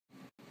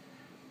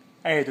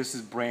Hey, this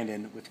is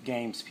Brandon with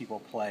Games People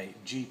Play,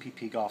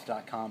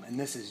 gppgolf.com, and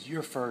this is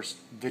your first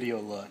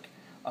video look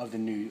of the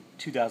new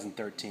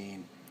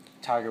 2013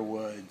 Tiger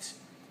Woods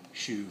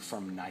shoe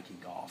from Nike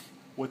Golf.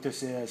 What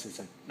this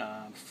is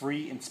a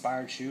free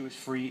inspired shoe. It's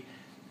free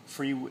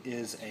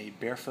is a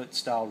barefoot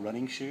style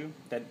running shoe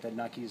that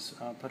Nike's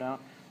put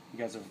out. You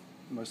guys have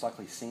most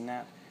likely seen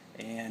that,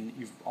 and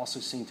you've also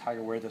seen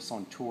Tiger wear this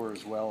on tour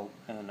as well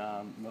in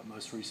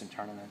most recent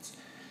tournaments.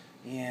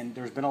 And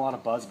there's been a lot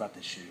of buzz about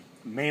this shoe,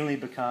 mainly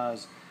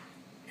because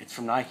it's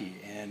from Nike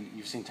and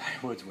you've seen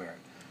Tiger Woods wear it.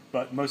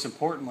 But most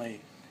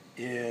importantly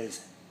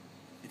is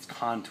its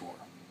contour.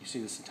 You see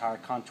this entire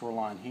contour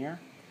line here,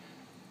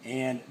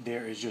 and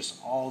there is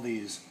just all the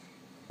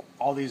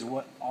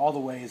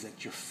ways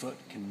that your foot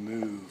can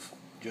move,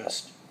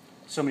 just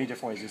so many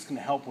different ways. It's going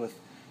to help with,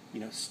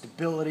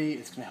 stability.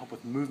 It's going to help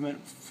with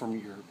movement from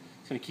your.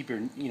 It's going to keep your,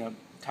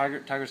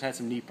 Tiger's had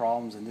some knee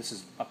problems, and this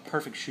is a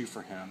perfect shoe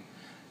for him.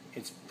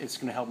 It's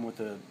going to help him with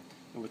the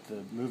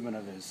movement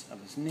of his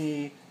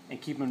knee and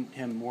keeping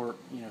him more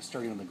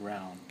sturdy on the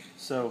ground.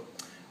 So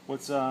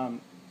what's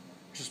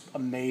just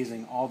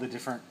amazing, all the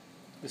different.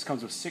 This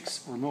comes with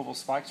 6 removable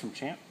spikes from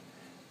Champ,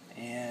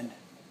 and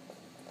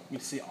you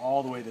can see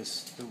all the way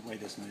this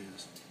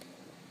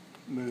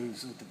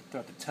moves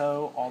throughout the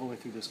toe, all the way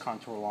through this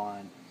contour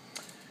line.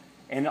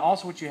 And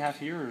also what you have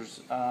here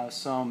is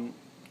some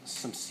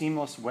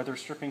seamless weather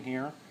stripping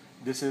here.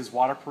 This is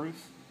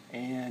waterproof,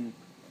 and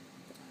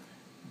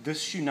this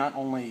shoe not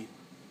only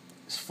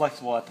is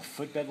flexible at the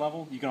footbed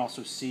level, you can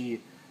also see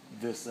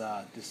this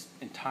this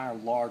entire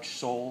large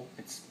sole.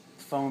 It's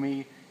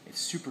foamy,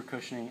 it's super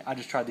cushioning. I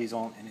just tried these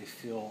on and they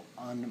feel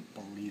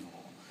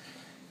unbelievable.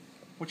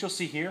 What you'll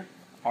see here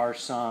are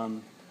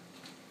some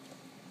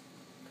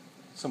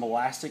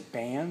elastic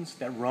bands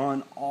that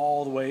run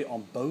all the way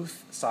on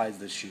both sides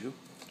of the shoe,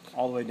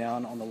 all the way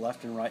down on the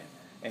left and right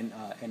and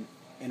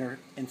inner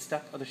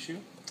instep of the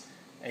shoe,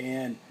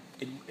 and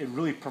it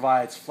really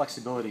provides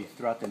flexibility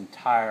throughout the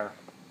entire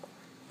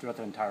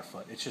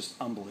foot. It's just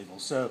unbelievable.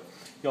 So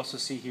you also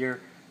see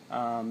here,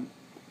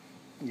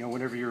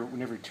 whenever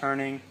you're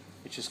turning,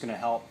 it's just going to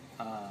help.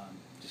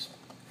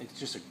 It's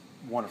just a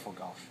wonderful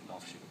golf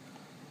shoe.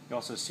 You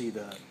also see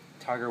the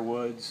Tiger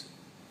Woods,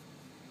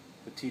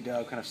 the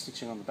T-Dub kind of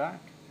stitching on the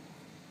back,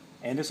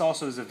 and this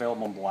also is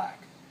available in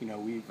black.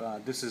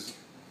 This is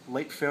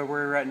late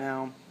February right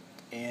now,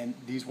 and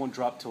these won't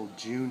drop till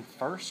June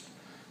 1st.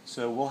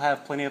 So we'll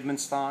have plenty of them in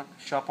stock.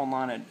 Shop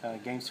online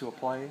at Games People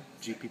Play,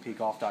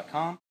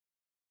 gppgolf.com.